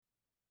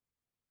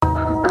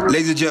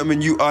Ladies and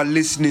gentlemen, you are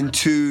listening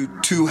to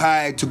Too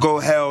High to Go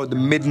Hell, the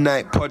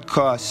Midnight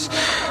Podcast.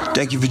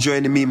 Thank you for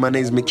joining me. My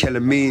name is Mikel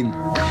Amin.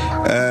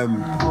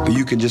 But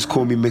you can just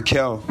call me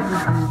Mikel.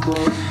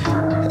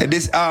 At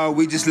this hour,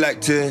 we just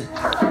like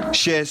to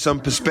share some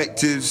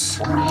perspectives,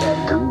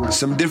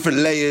 some different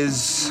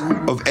layers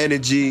of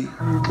energy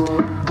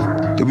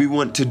that we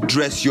want to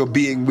dress your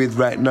being with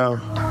right now.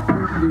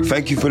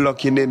 Thank you for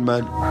locking in,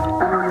 man.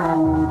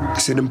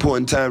 It's an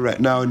important time right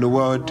now in the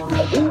world,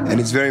 and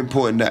it's very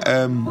important that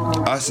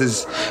us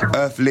as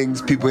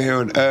earthlings, people here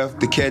on earth,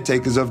 the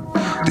caretakers of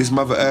this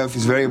mother earth,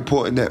 it's very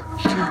important that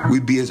we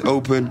be as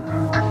open,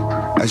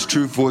 as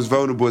truthful, as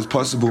vulnerable as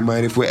possible,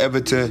 man. If we're ever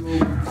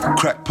to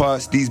crack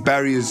past these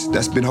barriers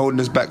that's been holding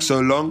us back so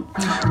long,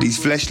 these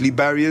fleshly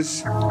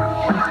barriers,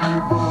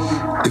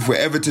 if we're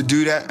ever to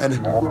do that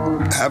and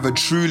have a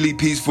truly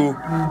peaceful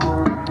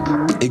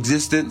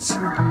existence,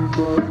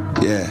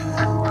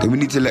 then we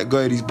need to let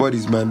go of these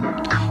bodies, man.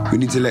 We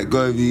need to let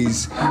go of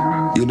these,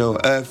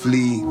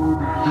 earthly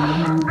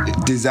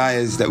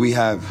desires that we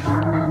have.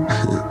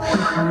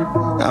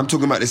 I'm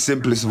talking about the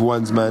simplest of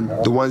ones, man.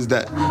 The ones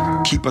that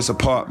keep us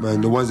apart,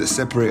 man. The ones that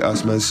separate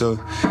us, man. So,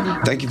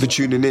 thank you for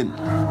tuning in.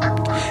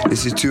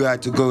 This is Too High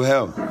to Go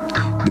Hell,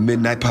 the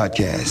Midnight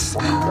Podcast.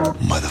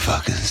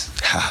 Motherfuckers.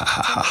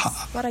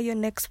 What are your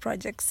next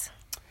projects?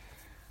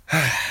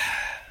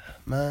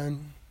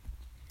 Man,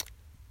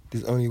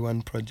 there's only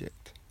one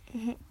project.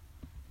 Mm-hmm.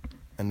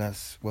 And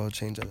that's World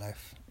Changer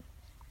Life.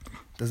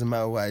 Doesn't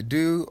matter what I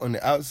do on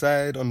the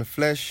outside, on the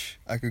flesh.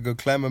 I could go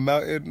climb a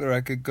mountain, or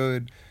I could go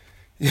and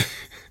That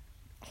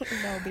would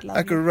be lovely.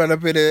 I could run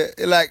up in it,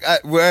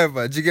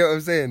 wherever. Do you get what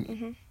I'm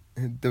saying?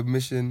 Mm-hmm. The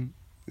mission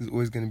is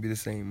always going to be the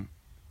same.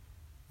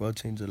 World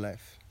Changer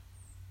Life.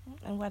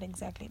 And what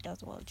exactly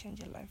does World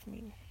Changer Life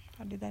mean?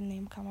 How did that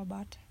name come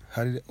about?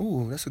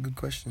 Oh, that's a good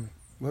question.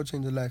 World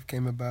Changer Life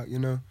came about,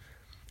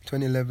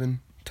 2011,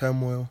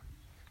 turmoil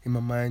in my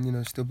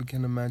mind, still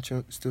became a man,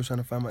 still trying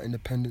to find my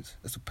independence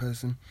as a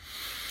person.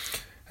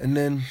 And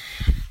then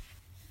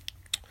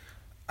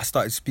I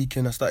started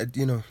speaking, I started,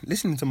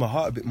 listening to my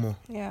heart a bit more.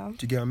 Yeah. Do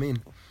you get what I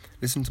mean?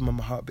 Listening to my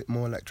heart a bit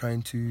more,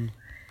 trying to,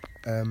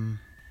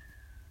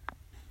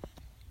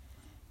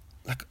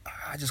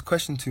 I just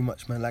question too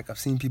much, man. I've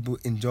seen people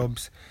in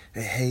jobs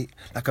they hate.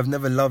 I've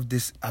never loved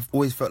this. I've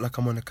always felt like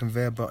I'm on a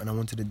conveyor belt and I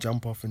wanted to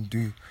jump off and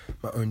do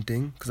my own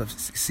thing. Because I've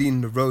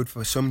seen the road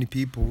for so many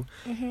people,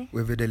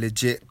 whether they're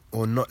legit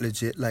or not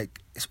legit.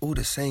 It's all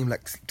the same.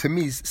 To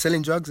me,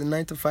 selling drugs in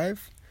 9 to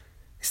 5,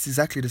 it's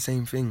exactly the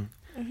same thing.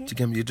 Do you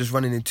get me? You're just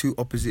running in two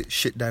opposite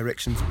shit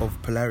directions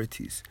of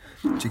polarities.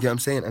 Do you get what I'm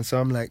saying? And so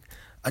I'm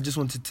I just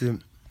wanted to...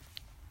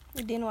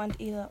 You didn't want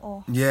either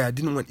or. Yeah, I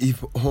didn't want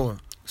either or.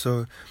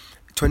 So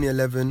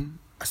 2011,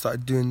 I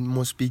started doing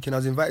more speaking. I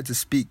was invited to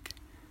speak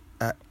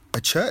at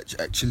a church,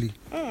 actually.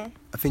 I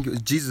think it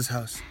was Jesus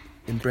House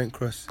in Brent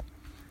Cross. I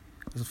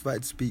was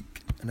invited to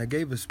speak, and I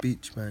gave a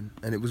speech, man.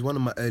 And it was one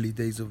of my early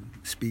days of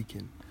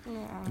speaking.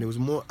 Yeah. And it was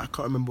more, I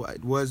can't remember what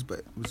it was, but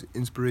it was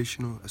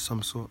inspirational of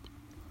some sort.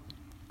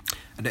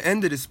 At the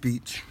end of the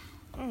speech...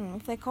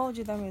 If they called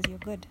you, that means you're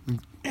good.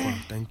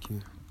 Oh, thank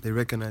you. They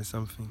recognized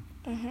something.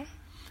 Mm-hmm.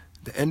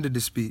 At the end of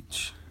the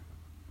speech,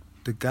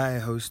 the guy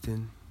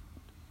hosting...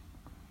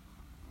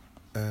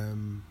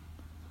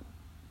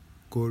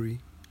 Corey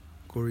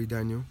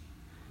Daniel,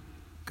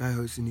 guy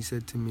hosting, he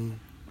said to me,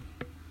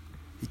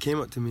 he came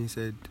up to me and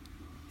said,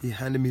 he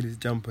handed me this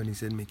jumper and he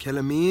said, Mikel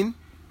Amin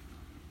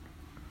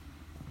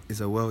is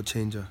a world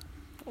changer.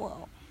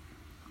 Wow.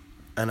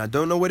 And I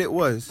don't know what it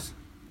was.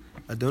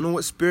 I don't know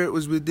what spirit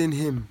was within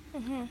him.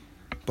 Mm-hmm.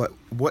 But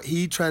what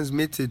he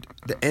transmitted,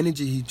 the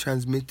energy he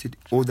transmitted,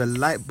 or the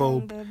light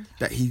bulb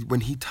that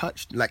when he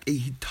touched,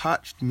 he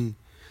touched me.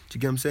 Do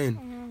you get what I'm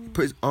saying? He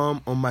put his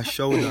arm on my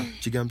shoulder. Do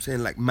you get what I'm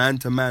saying? Man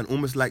to man.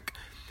 Almost like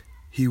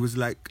he was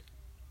like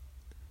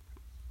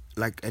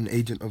an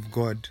agent of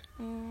God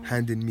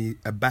handing me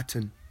a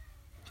baton. Do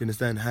you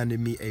understand?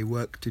 Handing me a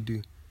work to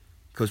do.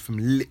 Because from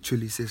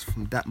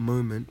that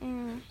moment,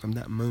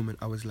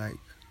 I was like,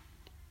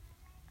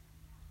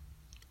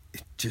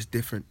 it's just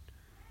different.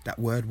 That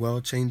word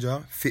world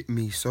changer fit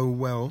me so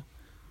well.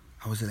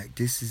 I was like,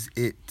 this is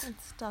it. It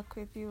stuck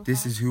with you.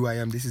 This is who I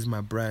am. This is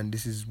my brand.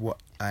 This is what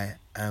I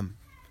am.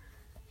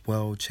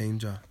 World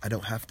changer. I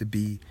don't have to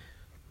be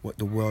what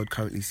the world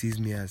currently sees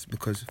me as,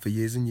 because for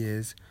years and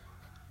years,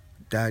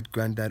 dad,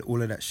 granddad,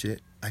 all of that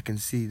shit, I can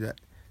see that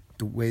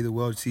the way the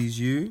world sees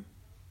you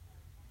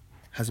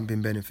hasn't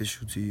been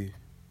beneficial to you.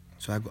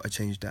 So I got to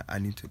change that. I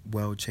need to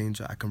world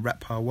changer. I can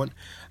rap how I want.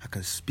 I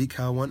can speak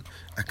how I want.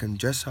 I can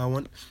dress how I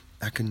want.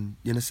 I can,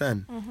 you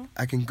understand?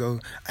 I can go,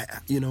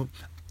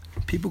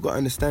 people got to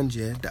understand,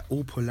 that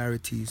all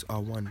polarities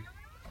are one.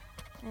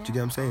 Do you get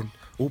what I'm saying?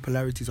 All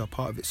polarities are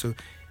part of it. So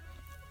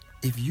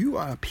if you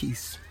are at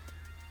peace,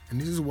 and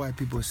this is why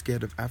people are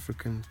scared of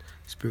African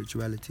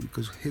spirituality,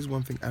 because here's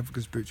one thing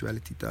African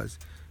spirituality does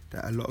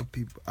that a lot of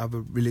people,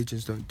 other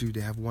religions don't do.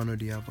 They have one or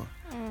the other.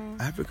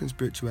 African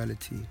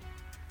spirituality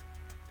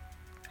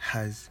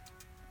has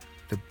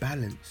the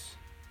balance.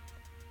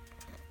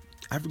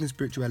 African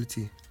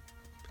spirituality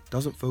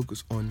doesn't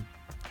focus on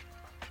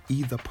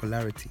either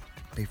polarity.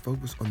 They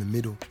focus on the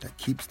middle that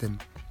keeps them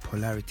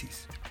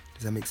polarities.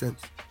 Does that make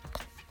sense?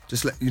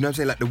 Just like, you know what I'm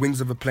saying, like the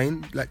wings of a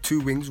plane, like two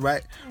wings,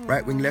 right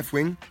wing, left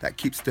wing, that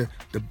keeps the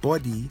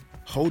body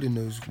holding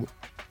those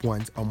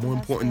ones are more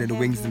important than the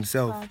wings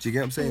themselves. Do you get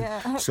what I'm saying?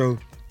 Yeah. So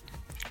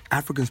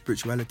African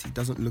spirituality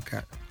doesn't look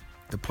at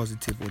the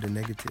positive or the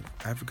negative.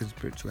 African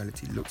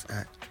spirituality looks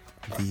at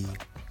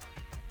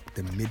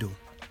the middle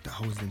that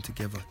holds them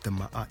together, the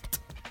ma'at.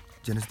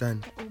 Do you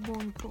understand?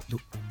 The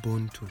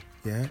Ubuntu.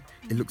 Yeah?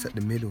 It looks at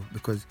the middle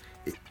because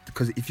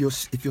if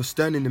you're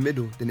stern in the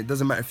middle, then it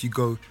doesn't matter if you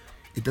go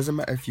to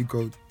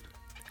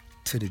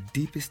the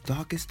deepest,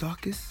 darkest,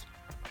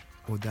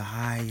 or the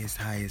highest.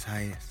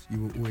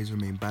 You will always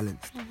remain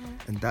balanced.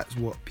 And that's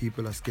what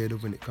people are scared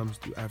of when it comes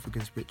to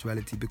African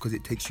spirituality, because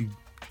it takes you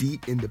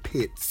deep in the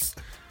pits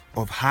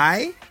of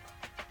high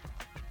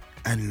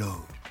and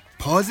low,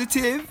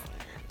 positive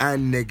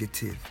and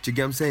negative. Do you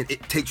get what I'm saying?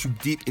 It takes you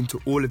deep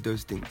into all of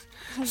those things.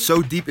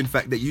 So deep, in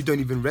fact, that you don't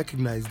even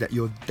recognize that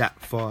you're that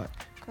far,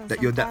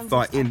 that you're that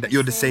far in, that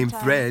you're the same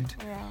thread.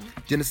 Yeah.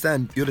 Do you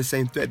understand? You're the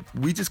same thread.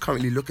 We just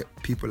currently look at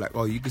people like,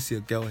 oh, you can see a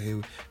girl here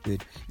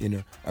with, you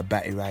know, a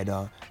batty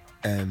rider,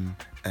 and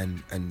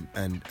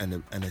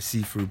a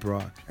see-through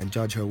bra and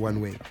judge her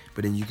one way.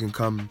 But then you can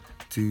come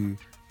to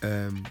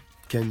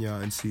Kenya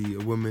and see a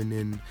woman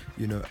in,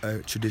 you know, a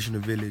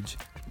traditional village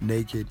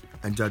naked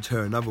and judge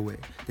her another way.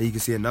 Then you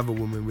can see another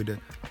woman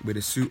with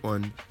a suit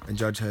on and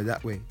judge her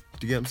that way.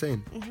 Do you get what I'm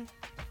saying? Mm-hmm.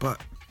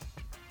 But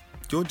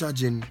you're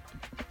judging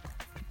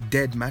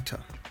dead matter.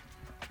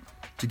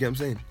 Do you get what I'm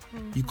saying?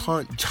 Mm-hmm. You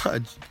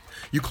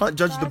can't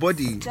judge the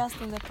body. Just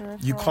in the peripheral.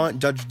 You can't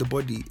judge the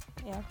body.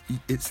 Yeah.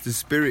 It's the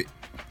spirit.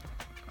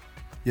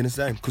 You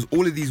understand? Because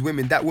all of these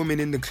women, that woman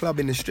in the club,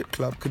 in the strip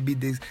club, could be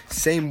the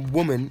same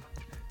woman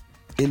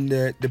in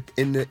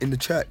the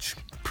church,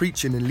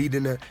 preaching and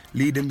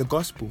leading the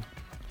gospel.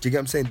 Do you get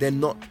what I'm saying? They're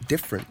not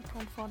different.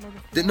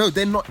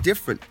 They're not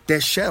different.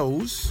 Their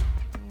shells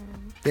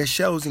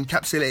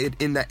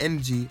encapsulated in that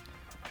energy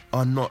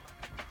are not.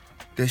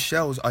 Their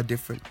shells are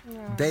different.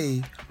 Yeah.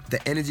 The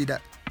energy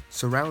that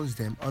surrounds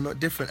them are not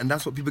different, and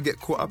that's what people get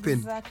caught up in.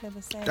 Exactly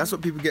the same. That's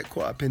what people get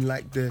caught up in,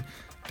 like the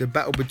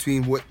battle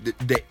between what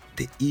the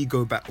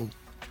ego battle.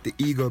 The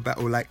ego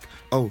battle, like,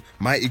 oh,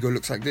 my ego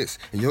looks like this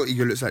and your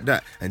ego looks like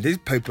that, and this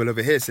people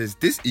over here says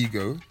this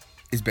ego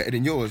is better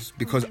than yours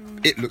because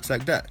it looks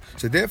like that.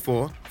 So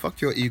therefore, fuck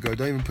your ego,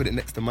 don't even put it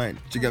next to mine.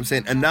 Do you get what I'm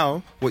saying? And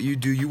now what you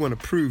do, you want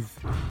to prove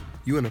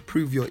your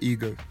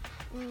ego.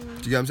 Do you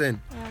get what I'm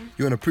saying? Yeah.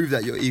 You want to prove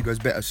that your ego is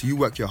better. So you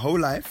work your whole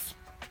life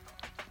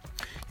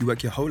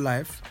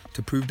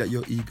to prove that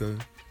your ego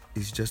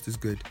is just as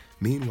good.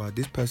 Meanwhile,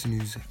 this person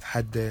who's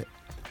had the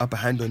upper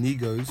hand on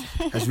egos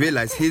has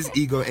realized his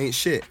ego ain't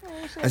shit.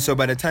 And so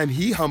by the time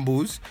he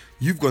humbles,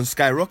 you've gone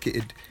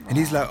skyrocketed. And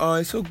he's like, oh,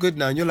 it's so good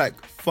now. And you're like,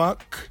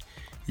 fuck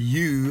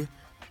you,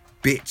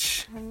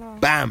 bitch.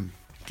 Bam.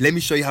 Let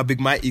me show you how big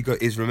my ego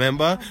is.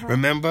 Remember?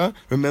 Remember?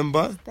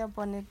 Step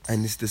on it.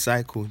 And it's the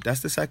cycle. That's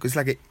the cycle. It's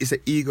like it's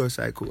an ego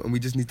cycle, and we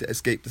just need to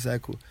escape the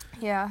cycle.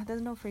 Yeah,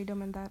 there's no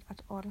freedom in that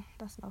at all.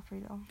 That's no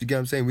freedom. You get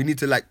what I'm saying? We need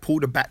to like pull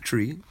the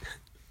battery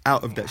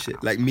out of that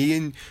shit. Like me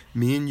and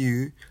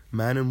you,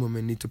 man and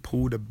woman, need to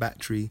pull the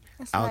battery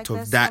out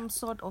of that some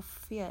sort of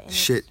fear in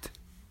shit.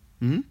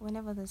 It.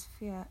 Whenever there's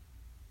fear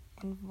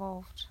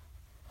involved,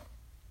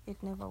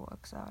 it never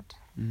works out.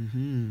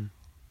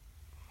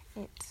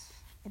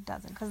 It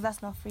doesn't, because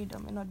that's not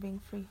freedom. You're not being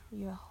free.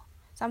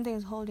 Something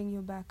is holding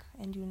you back,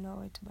 and you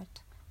know it, but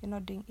you're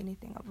not doing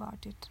anything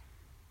about it.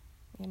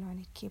 You know,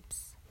 and it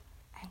keeps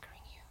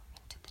anchoring you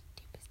into the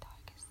deepest,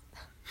 darkest.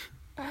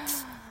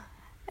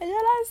 And you're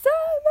like,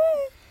 save me!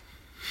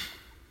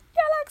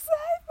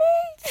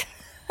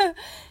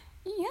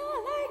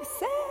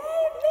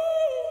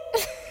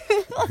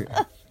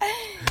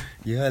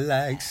 You're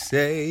like,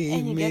 save me!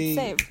 And you get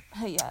saved.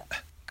 Yeah.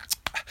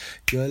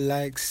 You're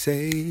like,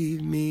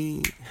 save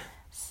me!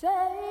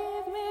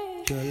 Save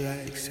me! You're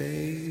like,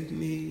 save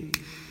me!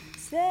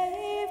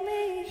 Save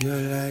me!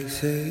 You're like,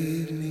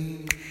 save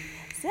me!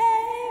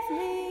 Save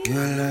me!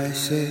 You're like,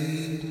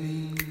 save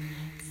me!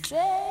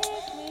 Save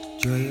me!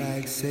 You're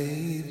like,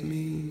 save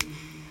me!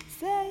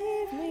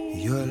 Save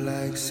me! You're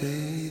like,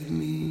 save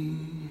me!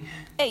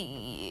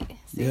 Hey!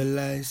 You're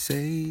like,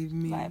 save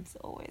me! Vibes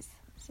always.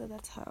 So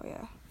that's how,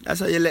 yeah. That's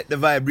how you let the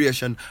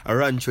vibration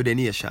run through the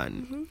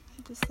nation.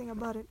 Just think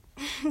about it.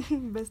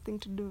 Best thing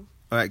to do.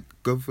 Alright,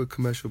 go for a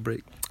commercial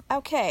break.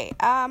 Okay,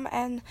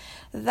 and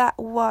that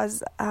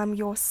was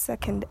your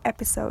second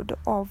episode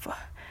of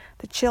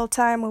the Chill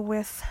Time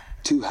with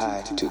Too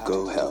High to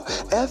Go Hell.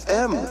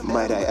 FM,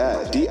 might I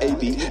add,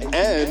 DAB,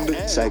 and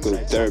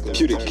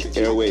psychotherapeutic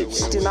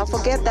airwaves. Do not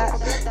forget that.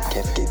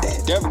 Can't forget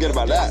that. Can't forget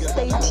about that.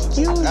 Stay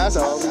tuned. That's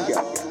all we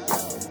got.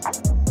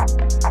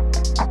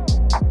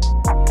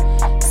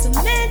 So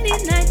many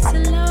nights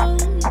alone,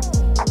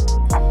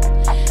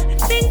 I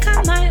think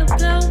I might have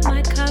blown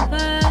my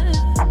cover.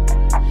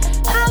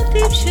 How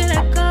deep should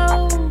I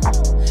go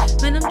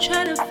when I'm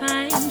trying to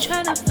find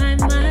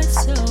my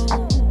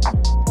soul?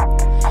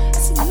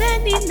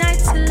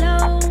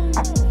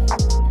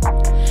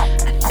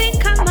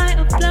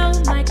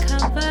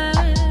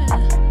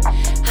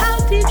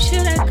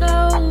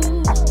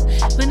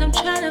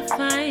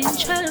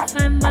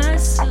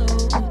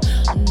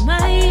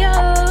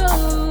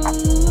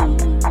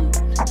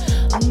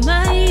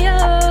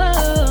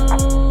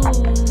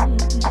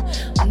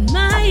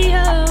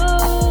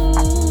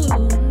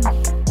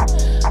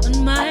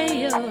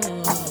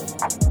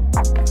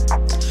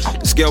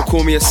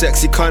 call me a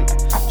sexy cunt.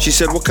 She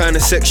said, what kind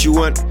of sex you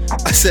want?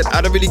 I said,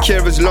 I don't really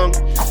care as long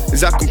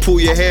as I can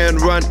pull your hair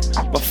and run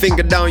my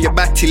finger down your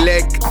batty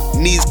leg,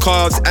 knees,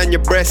 calves and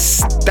your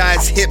breasts,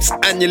 thighs, hips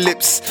and your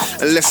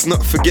lips. And let's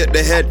not forget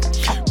the head.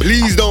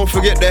 Please don't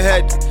forget the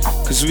head,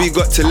 cause we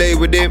got to lay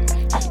with it,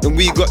 then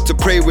we got to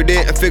pray with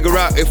it and figure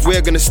out if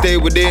we're gonna stay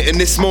with it. In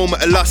this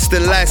moment of lust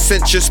and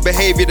licentious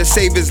behavior, the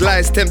savior's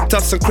lies tempt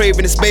us and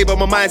craving this babe, but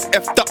my mind's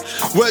effed up.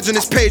 Words on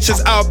this page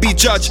says I'll be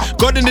judged.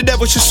 God and the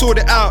devil should sort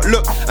it out.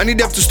 Look, I need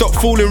them to stop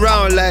fooling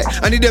around, like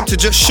I need them to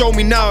just show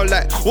me now,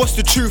 like what's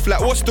the truth,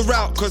 like what's the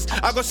route. Cause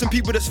I got some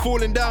people that's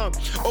falling down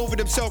over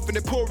themselves and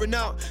they're pouring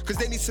out, cause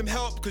they need some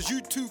help, cause you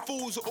two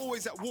fools are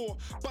always at war.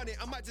 Bunny,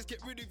 I might just get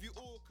rid of you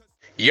all.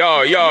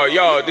 Yo,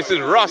 this is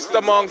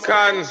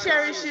Rastamonkan,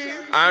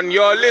 and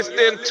you're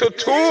listening to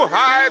Too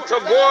High to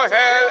Go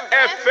Hell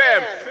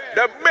FM,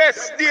 the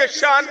best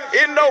station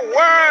in the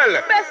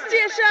world. Best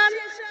station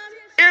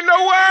in the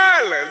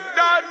world.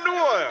 Don't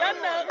know.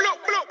 Bloop,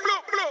 bloop,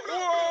 bloop, bloop.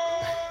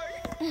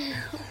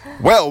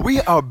 Whoa. Well,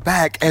 we are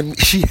back, and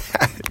she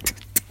had...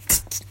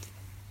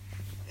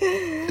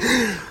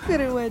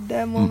 Couldn't wait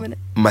that moment.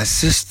 My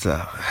sister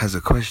has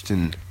a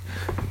question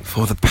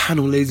for the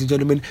panel, ladies and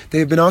gentlemen.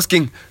 They've been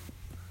asking...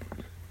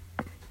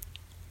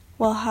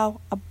 Well,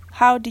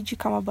 how did you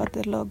come about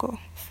the logo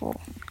for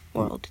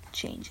World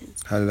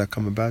Changes? How did I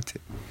come about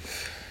it?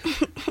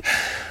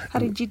 How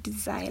did you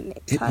design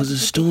it? It was a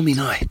stormy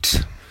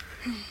night.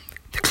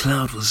 The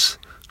cloud was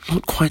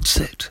not quite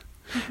set.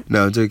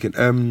 No, I'm joking.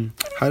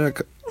 I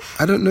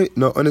don't know.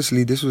 No,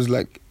 honestly, this was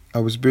like I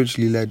was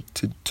spiritually led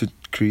to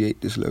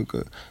create this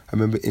logo. I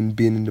remember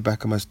being in the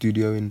back of my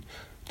studio in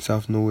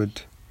South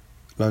Norwood,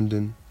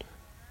 London.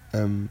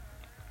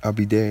 I'll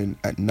be there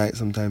at night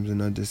sometimes,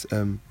 and I just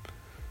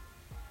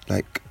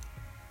like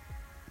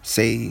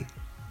say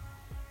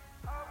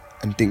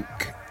and think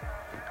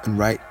and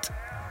write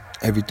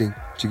everything.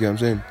 Do you get what I'm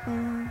saying?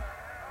 Mm.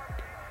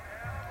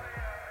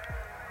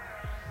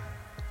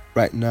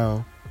 Right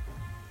now,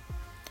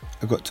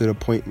 I got to the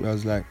point where I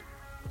was like,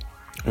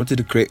 I wanted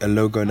to create a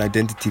logo, an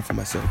identity for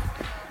myself.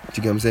 Do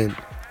you get what I'm saying?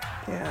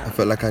 Yeah. I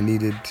felt like I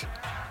needed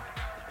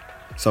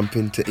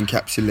something to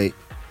encapsulate,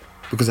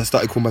 because I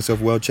started calling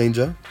myself World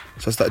Changer.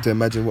 So I started to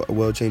imagine what a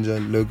World Changer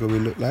logo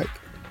would look like.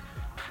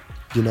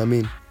 Do you know what I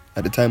mean?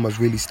 At the time, I was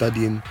really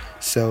studying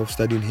self,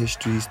 studying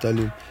history,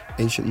 studying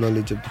ancient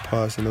knowledge of the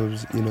past, and I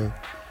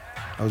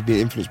was being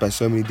influenced by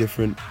so many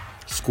different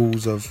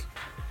schools of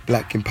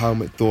black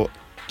empowerment thought.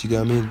 Do you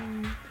get what I mean?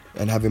 Mm.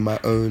 And having my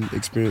own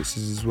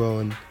experiences as well,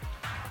 and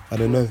I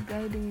don't know. Who was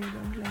guiding you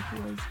though?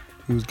 Like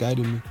Who was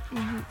guiding me?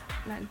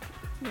 Mm-hmm. Like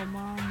your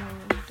mom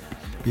or your dad?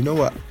 You know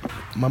what?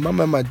 My mum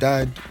and my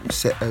dad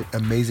set an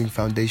amazing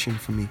foundation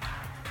for me.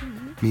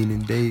 Mm-hmm.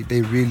 Meaning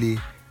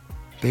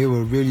they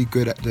were really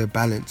good at the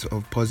balance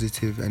of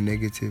positive and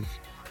negative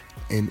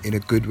in a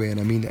good way, and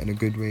I mean that in a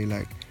good way.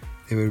 Like,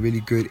 they were really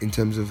good in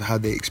terms of how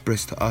they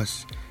expressed to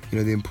us, you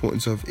know, the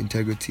importance of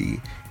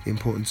integrity, the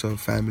importance of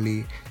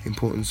family, the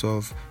importance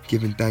of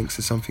giving thanks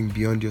to something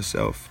beyond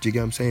yourself. Do you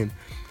get what I'm saying?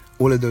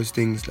 All of those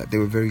things, like, they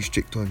were very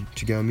strict on.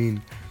 Do you get what I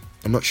mean?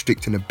 And not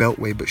strict in a belt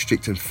way, but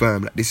strict and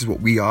firm. Like, this is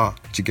what we are.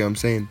 Do you get what I'm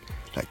saying?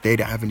 Like, they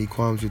didn't have any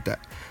qualms with that.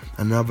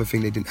 Another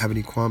thing they didn't have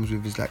any qualms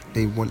with is, like,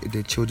 they wanted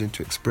their children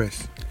to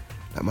express.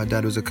 Like, my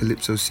dad was a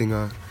calypso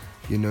singer,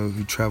 you know,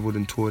 who travelled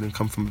and toured and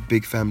come from a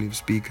big family of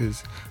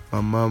speakers.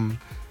 My mum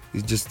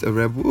is just a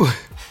rebel.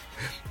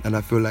 And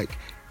I feel like,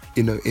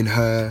 you know, in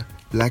her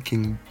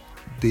lacking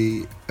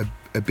the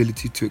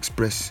ability to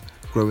express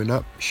growing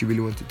up, she really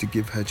wanted to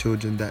give her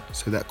children that,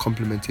 so that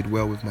complemented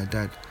well with my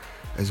dad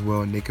as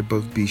well, and they could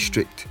both be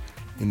strict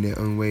in their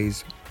own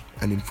ways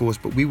and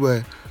enforced. But we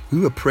were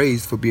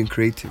praised for being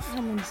creative. How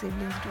many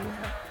siblings do you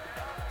have?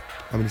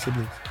 How many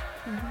siblings?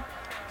 Mm-hmm.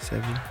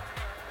 7.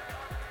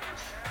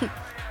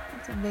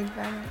 It's a big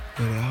family.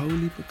 We're the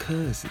Holy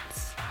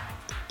Cousins.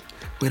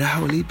 We're the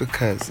Holy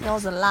Cousins.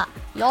 Yours a lot.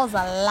 Yours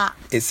a lot.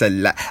 It's a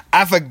lot.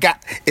 I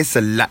forgot. It's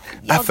a lot.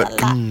 Yours a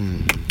lot.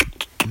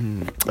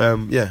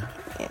 Yeah.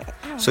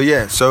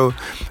 So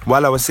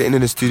while I was sitting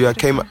in the studio, I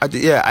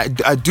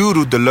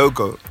doodled the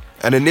logo,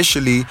 and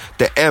initially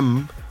the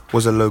M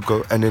was a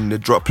logo, and then the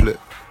droplet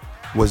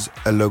was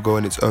a logo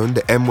on its own.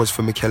 The M was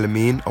for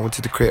Michelamine. I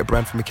wanted to create a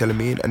brand for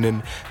Michelamine, and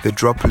then the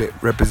droplet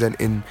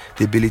representing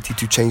the ability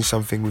to change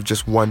something with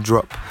just one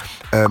drop,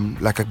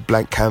 like a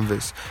blank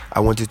canvas. I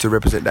wanted to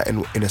represent that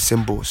in a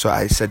symbol, so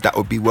I said that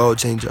would be World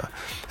Changer,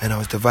 and I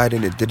was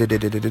dividing it.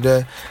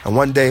 And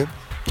one day,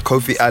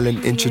 Kofi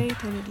Allen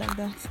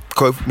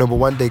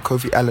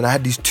Kofi Allen, I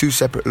had these 2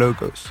 separate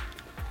logos,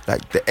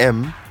 like the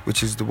M,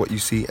 which is what you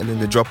see, and then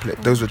the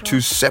droplet. Those were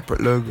 2 separate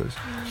logos.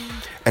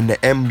 And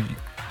the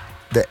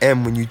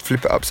M, when you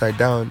flip it upside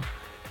down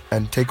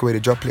and take away the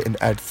droplet and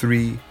add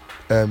 3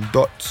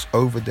 dots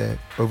over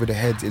the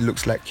heads, it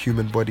looks like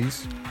human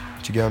bodies.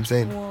 Do you get what I'm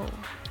saying? Whoa.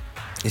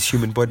 It's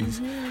human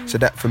bodies. So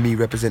that for me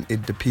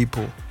represented the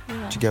people. Do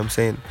you get what I'm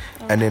saying?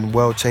 And then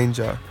World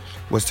Changer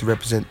was to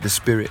represent the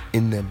spirit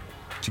in them.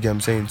 Do you get what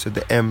I'm saying? So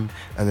the M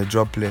and the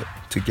droplet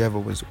together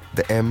was,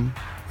 the M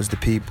was the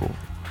people,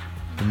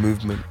 the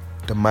movement,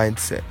 the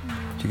mindset.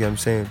 Do you get what I'm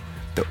saying?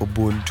 The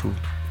Ubuntu,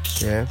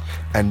 yeah?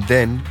 And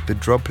then the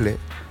droplet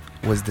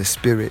was the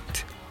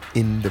spirit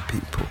in the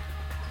people.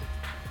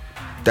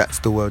 That's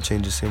the world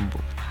changer symbol.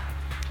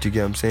 Do you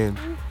get what I'm saying?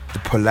 The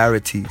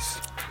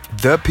polarities.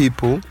 The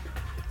people,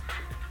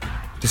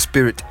 the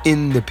spirit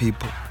in the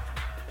people.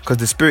 Because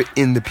the spirit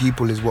in the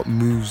people is what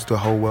moves the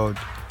whole world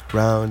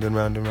round and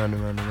round and round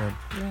and round and round.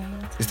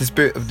 Yeah, It's the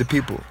spirit of the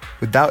people.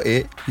 Without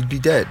it, you'd be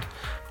dead.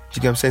 Do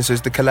you get what I'm saying? So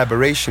it's the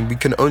collaboration. We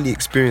can only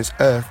experience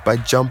Earth by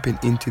jumping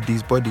into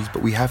these bodies,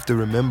 but we have to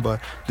remember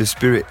the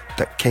spirit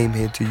that came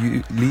here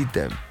to lead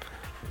them.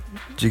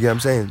 Do you get what I'm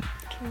saying?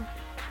 True.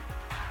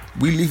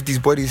 We leave these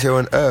bodies here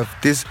on Earth.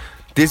 This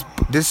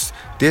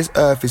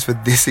Earth is for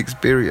this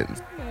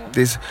experience.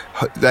 This,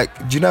 like,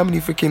 do you know how many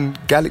freaking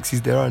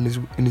galaxies there are in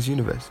this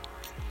universe?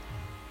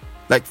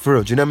 Like, for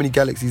real, do you know how many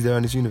galaxies there are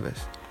in this universe?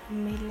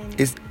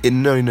 Millions.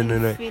 No.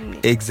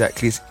 Infinite.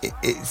 Exactly.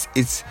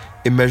 It's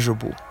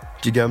immeasurable.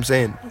 Do you get what I'm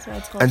saying? That's why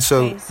it's called And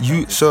so space, you,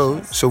 because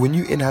it's just so when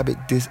you inhabit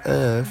this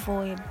Earth,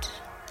 void.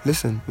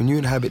 listen, when you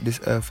inhabit this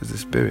Earth as a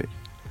spirit,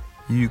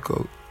 you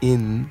go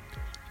in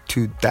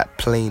to that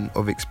plane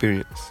of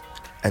experience,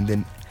 and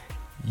then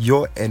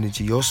your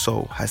energy, your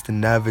soul has to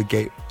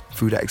navigate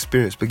through that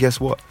experience. But guess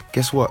what?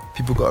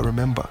 People gotta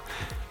remember,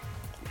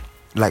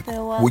 like, The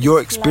world well, your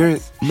is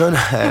experience. No,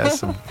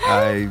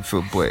 I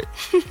feel boy.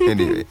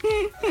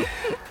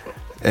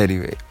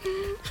 Anyway,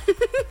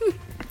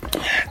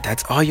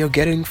 that's all you're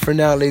getting for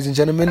now, ladies and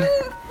gentlemen.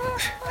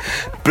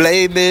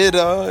 Blame it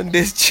on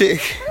this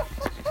chick.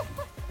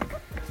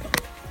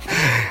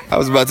 I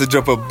was about to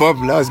drop a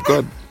bomb. Now it's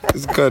gone.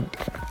 It's gone.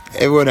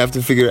 Everyone have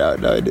to figure it out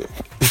now, innit?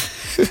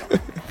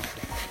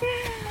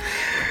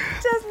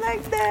 Just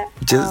like that.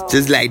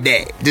 Just like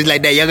that. Just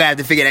like that. You're gonna have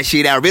to figure that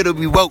shit out. Riddle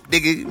be woke,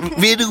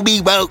 nigga. Riddle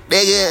be woke,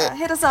 nigga.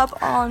 Hit us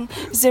up on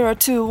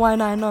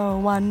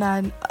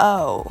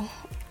 02190190.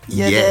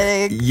 You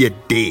dig? You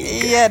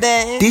dig. You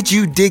dig? Did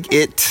you dig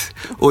it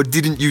or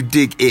didn't you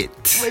dig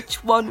it?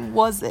 Which one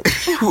was it?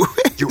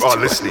 You are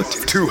listening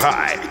to Too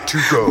High to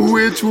Go.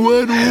 Which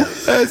one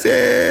was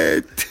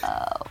it?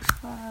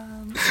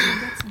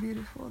 That's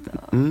beautiful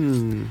though.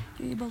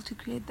 You're able to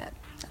create that.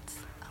 That's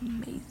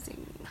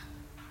amazing.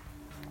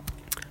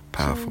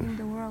 Powerful. Showing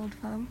the world,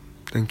 fam.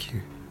 Thank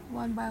you.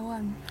 One by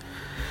one.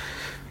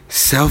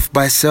 Self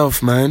by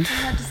self, man. You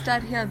had to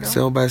start here though.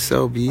 Cell by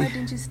cell, B. Why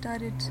didn't you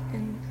start it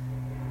in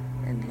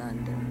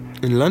London?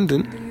 In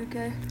London? The UK?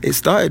 It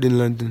started in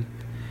London.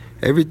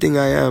 Everything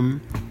I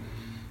am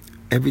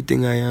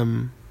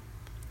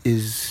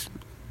is,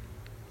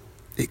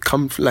 it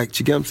comes, like,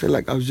 do you get what I'm saying?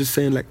 Like, I was just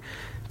saying, like,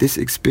 this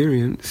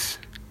experience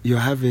you're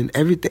having,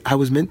 everything. I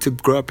was meant to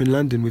grow up in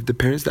London with the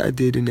parents that I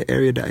did, in the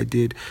area that I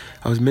did.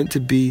 I was meant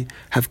to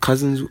have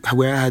cousins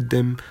where I had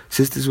them,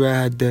 sisters where I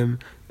had them,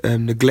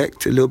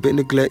 neglect, a little bit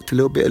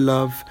of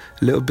love,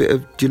 a little bit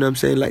of, do you know what I'm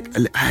saying? Like,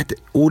 I had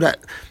all that,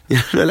 you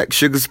know, like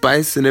sugar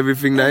spice and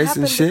everything nice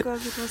and shit.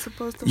 Because it was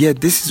supposed to Yeah,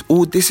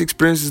 this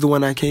experience is the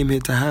one I came here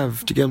to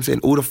have. Do you get what I'm saying?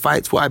 All the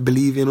fights, what I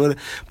believe in, all the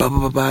blah, blah,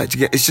 blah, blah. Do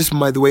you get, it's just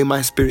the way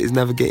my spirit is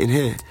navigating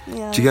here.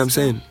 Yeah, do you get what I'm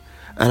saying?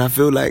 And I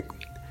feel like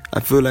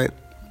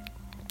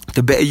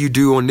the better you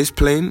do on this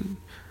plane,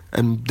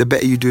 and the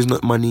better you do is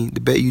not money,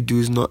 the better you do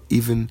is not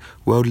even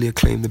worldly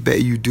acclaim, the better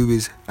you do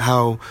is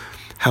how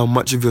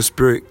much of your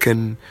spirit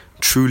can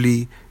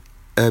truly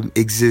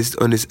exist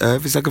on this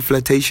earth. It's like a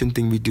flirtation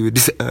thing we do with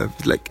this earth.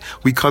 It's like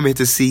we come here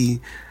to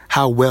see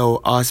how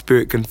well our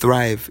spirit can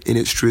thrive in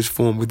its truest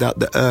form without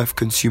the earth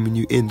consuming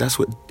you in. That's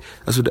what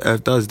the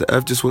earth does. The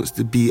earth just wants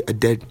to be a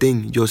dead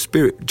thing. Your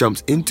spirit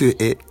jumps into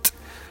it.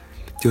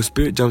 Your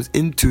spirit jumps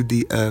into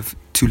the earth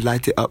to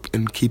light it up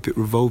and keep it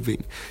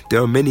revolving.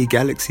 There are many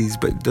galaxies,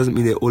 but it doesn't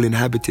mean they're all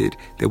inhabited.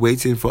 They're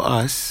waiting for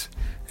us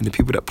and the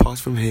people that pass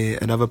from here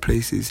and other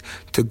places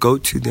to go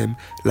to them,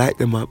 light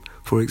them up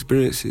for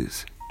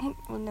experiences.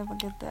 We'll never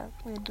get there.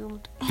 We're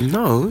doomed.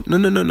 No,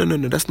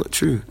 that's not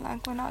true.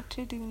 Like, we're not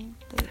treating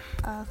the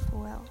earth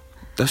well.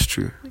 That's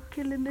true. We're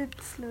killing it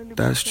slowly.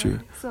 That's but true.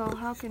 So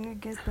how can we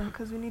get there?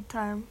 Because we need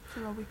time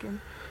so that we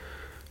can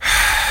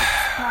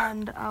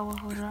expand our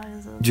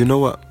horizon. Do you know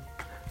what?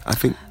 I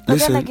think, But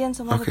listen, then again,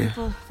 some other okay.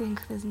 people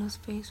think there's no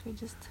space. We're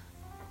just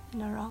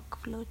in a rock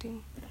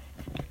floating.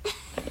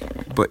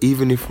 But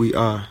even if we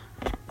are,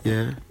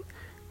 yeah,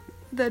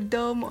 The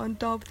dome on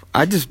top.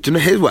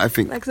 here's what I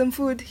think. Like some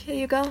food. Here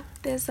you go.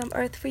 There's some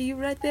earth for you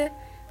right there.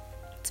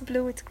 It's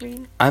blue, it's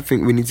green. I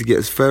think we need to get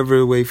as further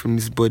away from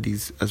these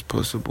bodies as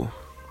possible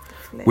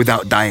Flesh.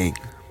 without dying.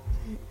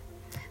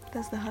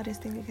 That's the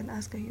hardest thing you can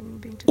ask a human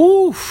being to do.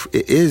 Oof,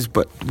 it is.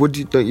 But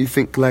don't you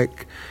think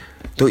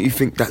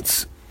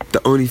that's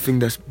the only thing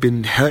that's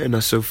been hurting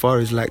us so far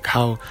is like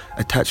how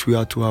attached we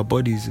are to our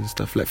bodies and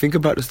stuff. Like, think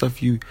about the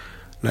stuff you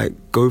like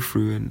go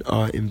through and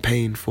are in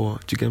pain for.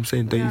 Do you get what I'm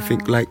saying? Don't you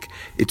think like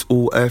it's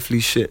all earthly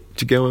shit?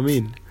 Do you get what I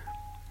mean?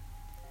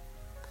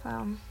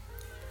 You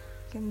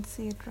can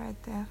see it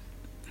right there.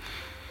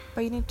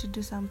 But you need to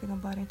do something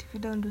about it. If you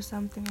don't do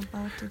something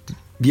about it.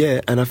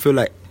 Yeah, and I feel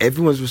like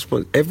everyone's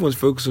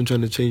focused on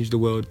trying to change the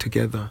world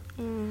together.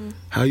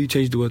 How you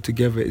change the world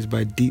together is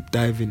by deep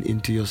diving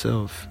into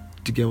yourself.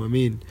 Do you get what I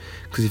mean?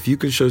 Because if you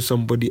can show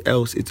somebody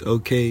else it's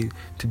okay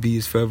to be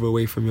as further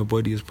away from your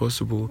body as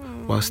possible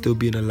while still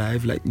being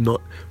alive, like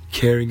not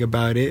caring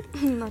about it.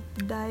 Not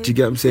dying. Do you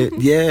get what I'm saying?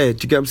 Yeah. Do you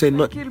get what I'm saying?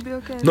 Like, you'll be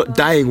okay Not though.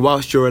 dying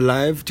whilst you're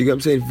alive. Do you get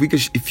what I'm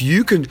saying?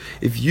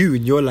 If you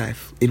in your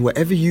life, in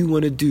whatever you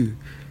want to do,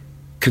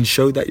 can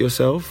show that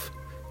yourself,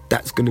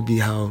 that's gonna be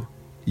how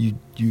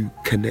you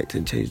connect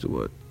and change the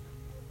world.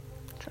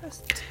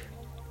 Trust.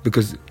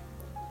 Because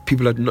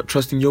people are not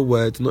trusting your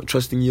words, not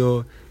trusting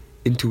your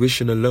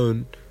intuition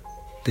alone.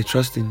 They're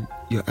trusting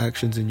your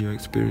actions and your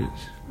experience,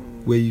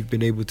 where you've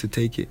been able to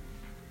take it.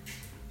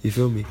 You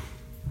feel me?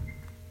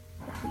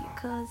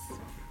 Because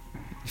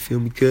You feel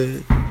me,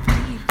 good?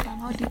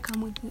 how do you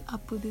come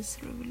up with these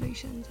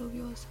revelations of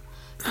yours?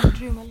 I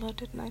dream a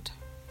lot at night.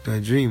 Do I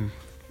dream?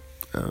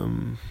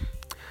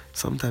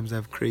 Sometimes I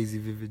have crazy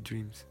vivid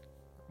dreams.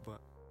 But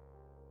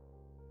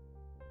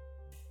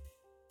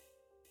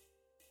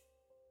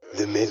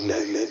The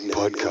Midnight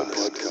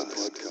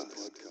Podcast.